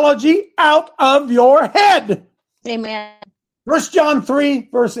theology out of your head. Amen. 1 John 3,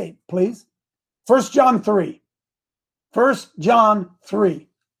 verse 8, please. 1 John 3. 1 John 3.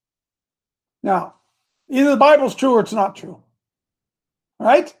 Now, either the Bible's true or it's not true. All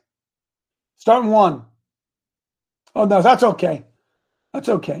right? Start in 1. Oh, no, that's okay. That's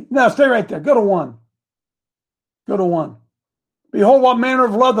okay. No, stay right there. Go to 1. Go to 1. Behold, what manner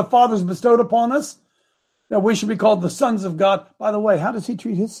of love the Father has bestowed upon us, that we should be called the sons of God. By the way, how does he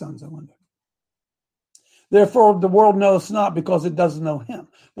treat his sons, I wonder? Therefore, the world knows not because it doesn't know him.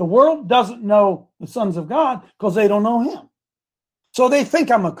 The world doesn't know the sons of God because they don't know him. So they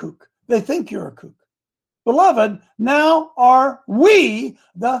think I'm a kook. They think you're a kook. Beloved, now are we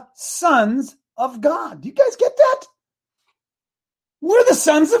the sons of God. Do you guys get that? We're the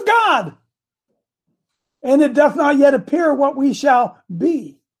sons of God. And it doth not yet appear what we shall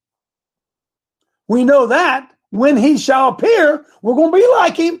be. We know that when he shall appear, we're going to be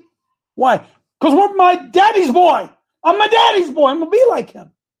like him. Why? Because we're my daddy's boy. I'm my daddy's boy. I'm going to be like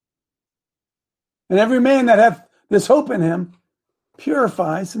him. And every man that hath this hope in him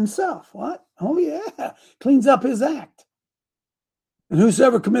purifies himself. What? Oh, yeah. Cleans up his act. And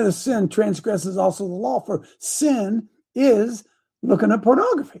whosoever committeth sin transgresses also the law, for sin is looking at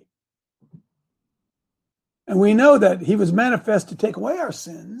pornography. And we know that he was manifest to take away our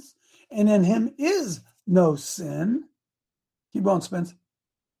sins, and in him is no sin. Keep on, Spence.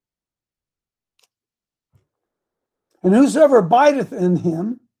 And whosoever abideth in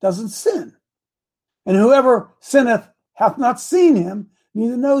him doesn't sin. And whoever sinneth hath not seen him,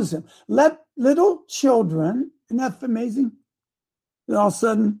 neither knows him. Let little children, isn't that amazing? That all of a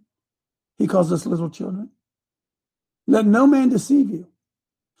sudden he calls us little children. Let no man deceive you.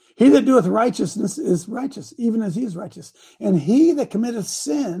 He that doeth righteousness is righteous, even as he is righteous. And he that committeth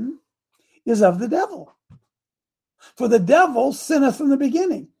sin is of the devil. For the devil sinneth from the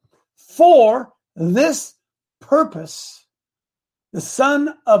beginning. For this purpose, the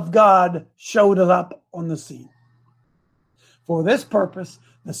Son of God showed up on the scene. For this purpose,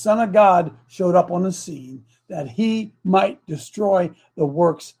 the Son of God showed up on the scene, that he might destroy the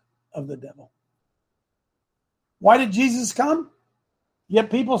works of the devil. Why did Jesus come?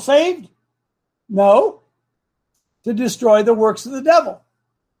 Get people saved? No. To destroy the works of the devil.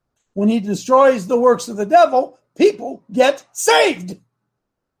 When he destroys the works of the devil, people get saved.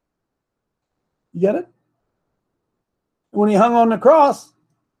 You get it? When he hung on the cross,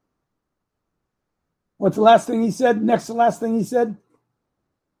 what's the last thing he said? Next to the last thing he said?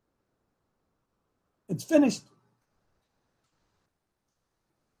 It's finished.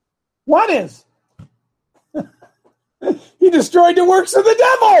 What is? He destroyed the works of the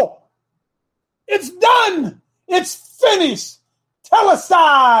devil. It's done. It's finished.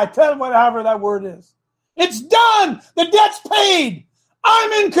 Telestai. Tell whatever that word is. It's done. The debt's paid.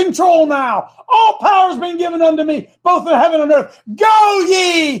 I'm in control now. All power has been given unto me, both in heaven and earth. Go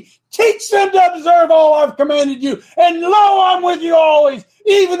ye. Teach them to observe all I've commanded you. And lo, I'm with you always,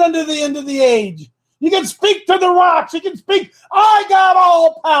 even unto the end of the age. You can speak to the rocks. You can speak. I got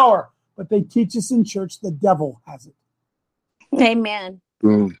all power. But they teach us in church the devil has it. Amen.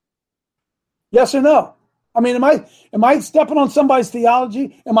 Yes or no? I mean, am I stepping on somebody's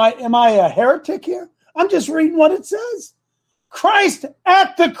theology? Am I a heretic here? I'm just reading what it says. Christ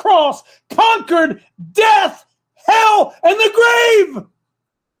at the cross conquered death, hell, and the grave.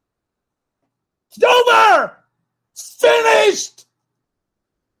 It's over. It's finished.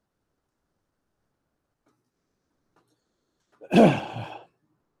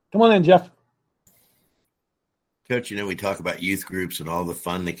 Come on in, Jeff. Coach, we talk about youth groups and all the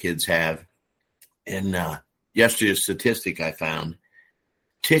fun the kids have. And yesterday's statistic I found,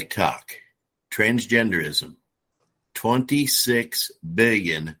 TikTok, transgenderism, 26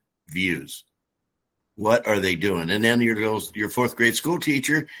 billion views. What are they doing? And then your fourth grade school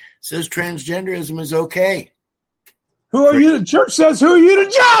teacher says transgenderism is okay. Who are you? The church says, who are you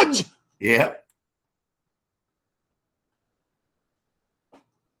to judge? Yeah.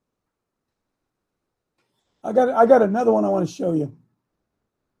 I got another one I want to show you.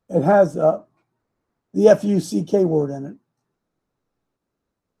 It has the F-U-C-K word in it.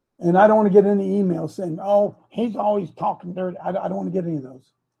 And I don't want to get any emails saying, oh, he's always talking dirty. I don't want to get any of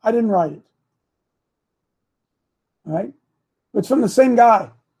those. I didn't write it. All right? It's from the same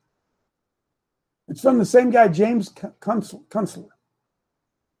guy. It's from the same guy, James Kunstler.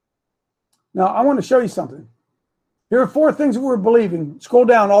 Now, I want to show you something. Here are 4 things that we're believing. Scroll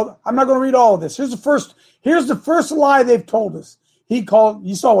down. I'm not going to read all of this. Here's the first lie they've told us.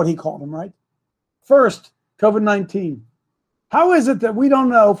 You saw what he called him, right? First, COVID-19. How is it that we don't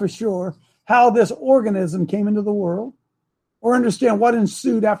know for sure how this organism came into the world or understand what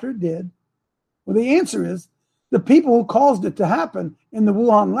ensued after it did? Well, the answer is the people who caused it to happen in the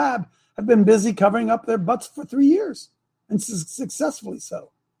Wuhan lab have been busy covering up their butts for 3 years, and successfully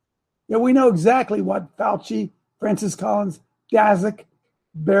so. Yeah, we know exactly what Fauci, Francis Collins, Daszak,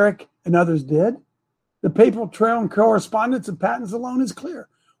 Barrick, and others did. The paper trail and correspondence of patents alone is clear.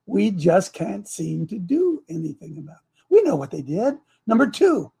 We just can't seem to do anything about it. We know what they did. Number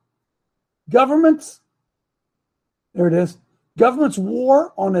 2, governments. There it is. Governments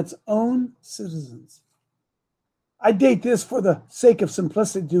war on its own citizens. I date this for the sake of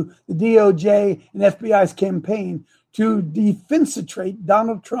simplicity to the DOJ and FBI's campaign to defensetrate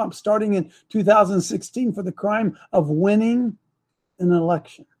Donald Trump starting in 2016 for the crime of winning an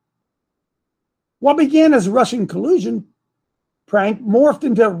election. What began as Russian collusion prank morphed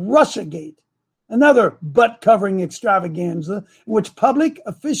into Russiagate, another butt-covering extravaganza in which public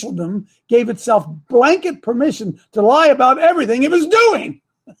officialdom gave itself blanket permission to lie about everything it was doing.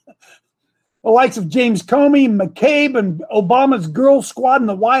 The likes of James Comey, McCabe, and Obama's Girl Squad in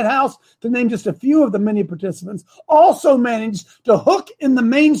the White House, to name just a few of the many participants, also managed to hook in the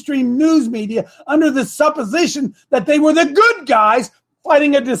mainstream news media under the supposition that they were the good guys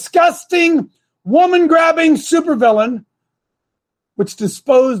fighting a disgusting, woman-grabbing supervillain, which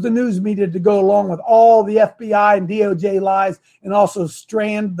disposed the news media to go along with all the FBI and DOJ lies and also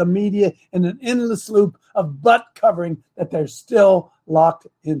strand the media in an endless loop of butt covering that they're still locked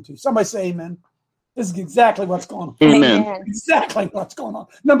into. Somebody say amen. This is exactly what's going on. Amen. Exactly what's going on.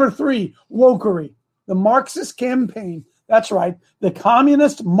 Number 3, wokery. The Marxist campaign. That's right. The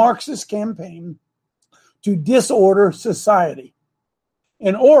communist Marxist campaign to disorder society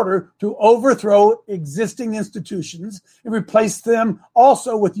in order to overthrow existing institutions and replace them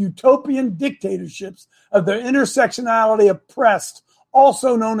also with utopian dictatorships of the intersectionality oppressed,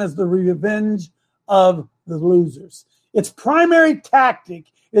 also known as the revenge of the losers. Its primary tactic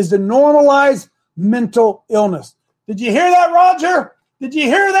is to normalize mental illness. Did you hear that, Roger? Did you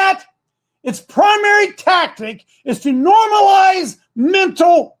hear that? Its primary tactic is to normalize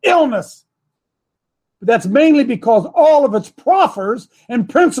mental illness. But that's mainly because all of its proffers and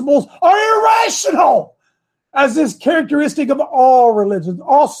principles are irrational. As is characteristic of all religions,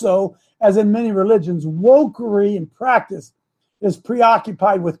 also, as in many religions, wokery in practice is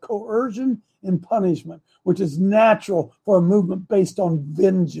preoccupied with coercion and punishment, which is natural for a movement based on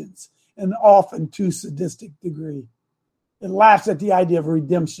vengeance and often to sadistic degree. It laughs at the idea of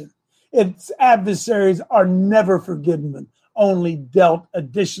redemption. Its adversaries are never forgiven, only dealt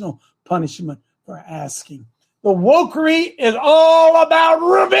additional punishment for asking. The wokery is all about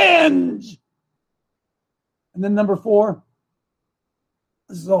revenge. And then number 4,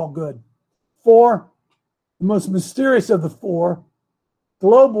 this is all good. 4, the most mysterious of the 4,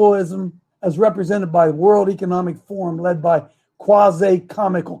 globalism as represented by the World Economic Forum led by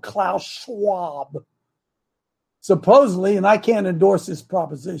quasi-comical Klaus Schwab. Supposedly, and I can't endorse this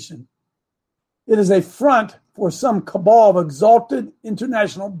proposition, it is a front for some cabal of exalted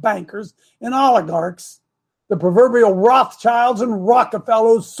international bankers and oligarchs, the proverbial Rothschilds and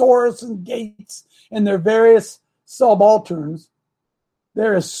Rockefellers, Soros and Gates, and their various subalterns.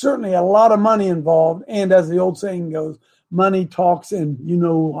 There is certainly a lot of money involved, and as the old saying goes, money talks and you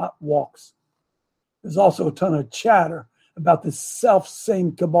know what walks. There's also a ton of chatter about the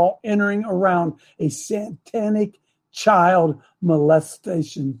self-same cabal entering around a satanic child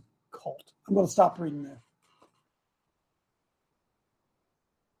molestation cult. I'm going to stop reading there.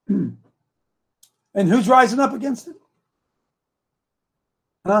 And who's rising up against it?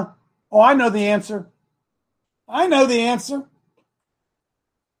 Huh? Oh, I know the answer. I know the answer.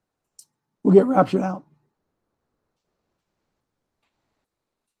 We'll get raptured out.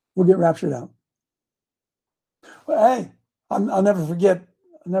 We'll get raptured out. Well, hey, I'll never forget.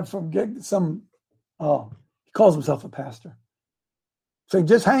 I'll never forget some. Oh, he calls himself a pastor. So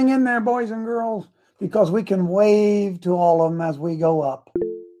just hang in there, boys and girls, because we can wave to all of them as we go up.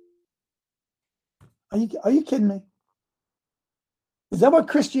 Are you kidding me? Is that what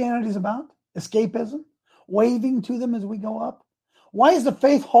Christianity is about? Escapism? Waving to them as we go up? Why is the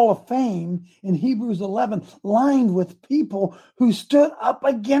Faith Hall of Fame in Hebrews 11 lined with people who stood up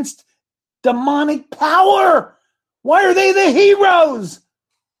against demonic power? Why are they the heroes?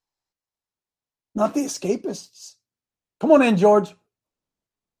 Not the escapists. Come on in, George.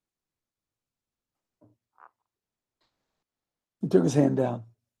 He took his hand down.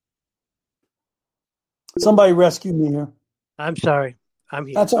 Somebody rescue me here. I'm sorry. I'm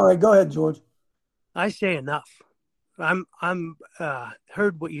here. That's all right. Go ahead, George. I say enough. I'm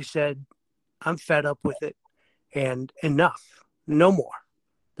heard what you said. I'm fed up with it, and enough. No more.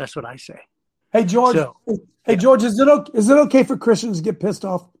 That's what I say. Hey, George. George, is it okay for Christians to get pissed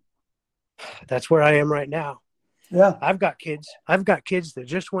off? That's where I am right now. Yeah. I've got kids that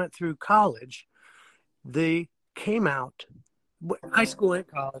just went through college. They came out, high school and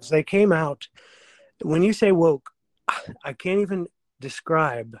college. They came out. When you say woke, I can't even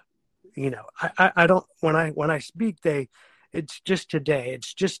describe. I don't. When I speak, it's just today.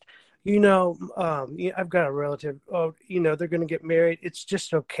 It's just, I've got a relative. Oh, they're going to get married. It's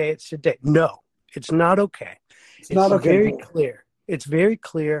just okay. It's today. No, it's not okay. It's not okay. Very clear. It's very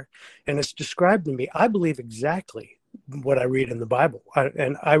clear, and it's described to me. I believe exactly what I read in the Bible,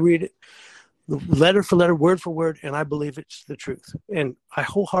 and I read it letter for letter, word for word, and I believe it's the truth. And I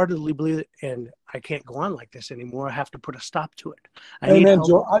wholeheartedly believe it, and I can't go on like this anymore. I have to put a stop to it. Amen,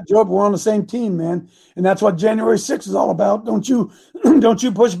 Job, we're on the same team, man. And that's what January 6th is all about. Don't you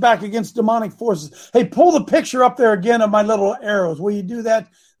push back against demonic forces. Hey, pull the picture up there again of my little arrows. Will you do that?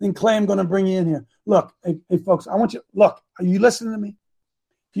 Then Clay, I'm going to bring you in here. Look, hey folks, I want you, look, are you listening to me?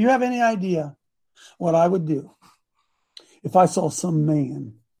 Do you have any idea what I would do if I saw some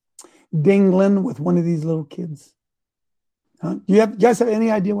man dangling with one of these little kids? Huh? Do you guys have any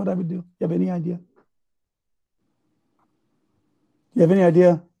idea what I would do? You have any idea? You have any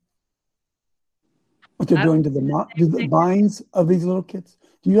idea what they're doing to the minds of these little kids?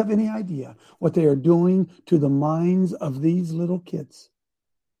 Do you have any idea what they are doing to the minds of these little kids?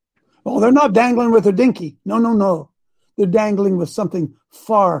 Oh, they're not dangling with a dinky. No. They're dangling with something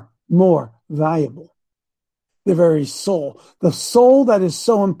far more valuable. The very soul. The soul that is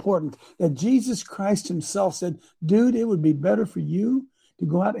so important that Jesus Christ himself said, dude, it would be better for you to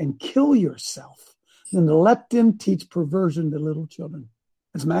go out and kill yourself than to let them teach perversion to little children.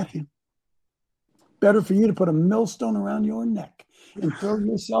 That's Matthew. Better for you to put a millstone around your neck and throw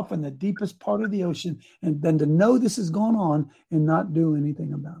yourself in the deepest part of the ocean and than to know this is going on and not do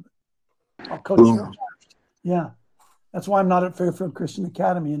anything about it. I'll coach you. Yeah. That's why I'm not at Fairfield Christian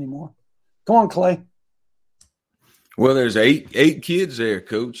Academy anymore. Come on, Clay. Well, there's eight kids there,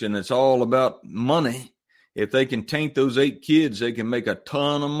 Coach, and it's all about money. If they can taint those 8 kids, they can make a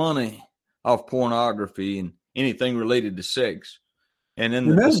ton of money off pornography and anything related to sex. And then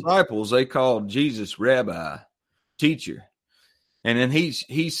the disciples, they called Jesus rabbi, teacher. And then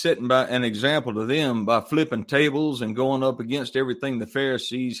he's setting by an example to them by flipping tables and going up against everything the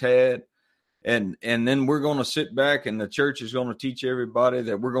Pharisees had. And then we're going to sit back and the church is going to teach everybody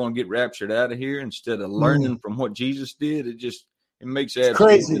that we're going to get raptured out of here instead of learning from what Jesus did. It makes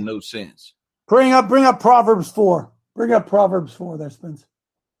absolutely no sense. Bring up Proverbs 4. Bring up Proverbs 4 there, Spence.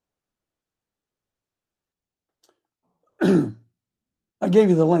 I gave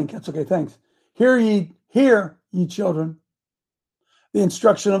you the link. That's okay. Thanks. Hear ye children, the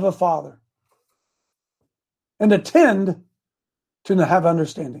instruction of a father, and attend to have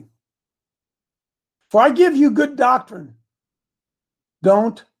understanding. For I give you good doctrine.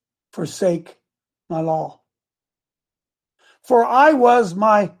 Don't forsake my law. For I was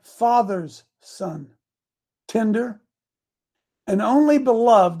my father's son, tender and only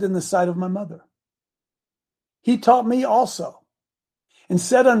beloved in the sight of my mother. He taught me also, and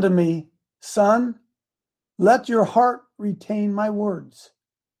said unto me, Son, let your heart retain my words.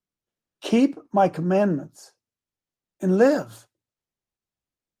 Keep my commandments and live.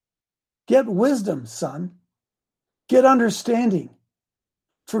 Get wisdom, son. Get understanding.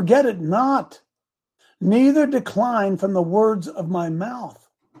 Forget it not, neither decline from the words of my mouth.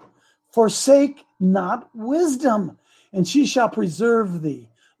 Forsake not wisdom, and she shall preserve thee.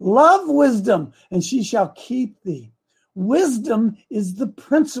 Love wisdom, and she shall keep thee. Wisdom is the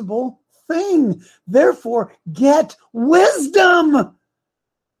principal thing. Therefore, get wisdom.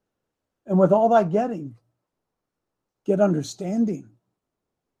 And with all thy getting, get understanding.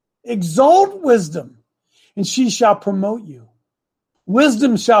 Exalt wisdom, and she shall promote you.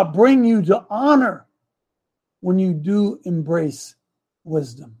 Wisdom shall bring you to honor when you do embrace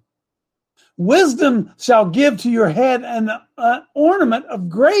wisdom. Wisdom shall give to your head an ornament of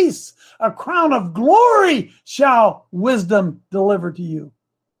grace. A crown of glory shall wisdom deliver to you.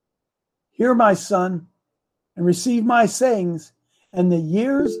 Hear, my son, and receive my sayings, and the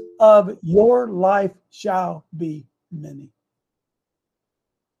years of your life shall be many.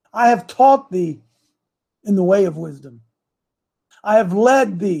 I have taught thee in the way of wisdom. I have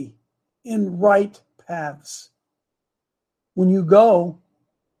led thee in right paths. When you go,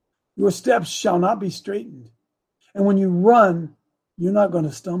 your steps shall not be straitened. And when you run, you're not going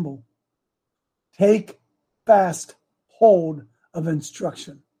to stumble. Take fast hold of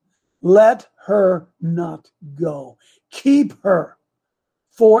instruction. Let her not go. Keep her,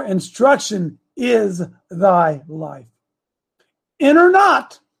 for instruction is thy life. Enter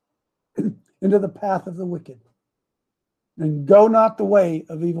not into the path of the wicked, and go not the way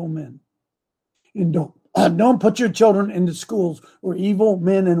of evil men. And don't put your children into schools where evil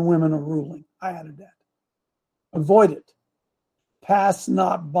men and women are ruling. I added that. Avoid it. Pass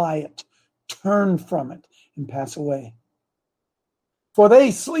not by it. Turn from it and pass away. For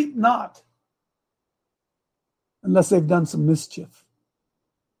they sleep not unless they've done some mischief.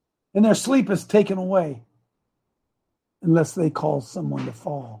 And their sleep is taken away unless they cause someone to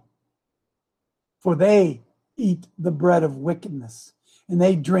fall. For they eat the bread of wickedness, and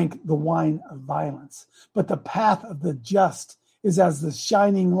they drink the wine of violence. But the path of the just is as the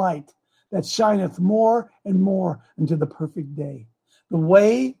shining light that shineth more and more unto the perfect day. The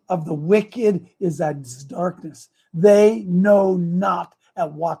way of the wicked is as darkness. They know not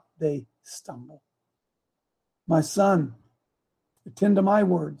at what they stumble. My son, attend to my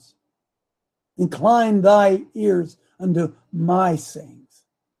words. Incline thy ears unto my sayings.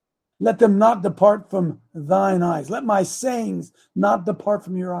 Let them not depart from thine eyes. Let my sayings not depart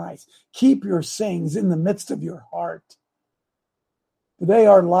from your eyes. Keep your sayings in the midst of your heart. For they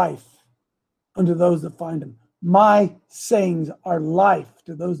are life unto those that find them. My sayings are life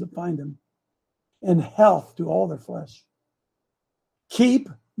to those that find them, and health to all their flesh. Keep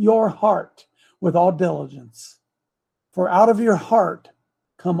your heart with all diligence, for out of your heart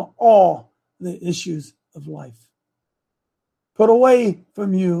come all the issues of life. Put away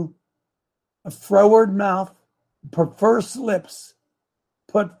from you a froward mouth, perverse lips,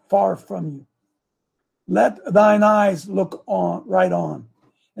 put far from you. Let thine eyes look on, right on,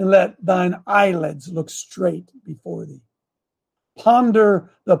 and let thine eyelids look straight before thee. Ponder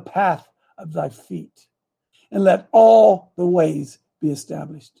the path of thy feet, and let all the ways be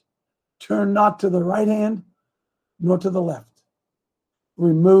established. Turn not to the right hand, nor to the left.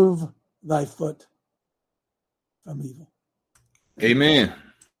 Remove thy foot from evil. Amen.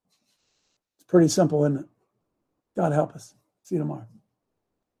 It's pretty simple, isn't it? God help us. See you tomorrow.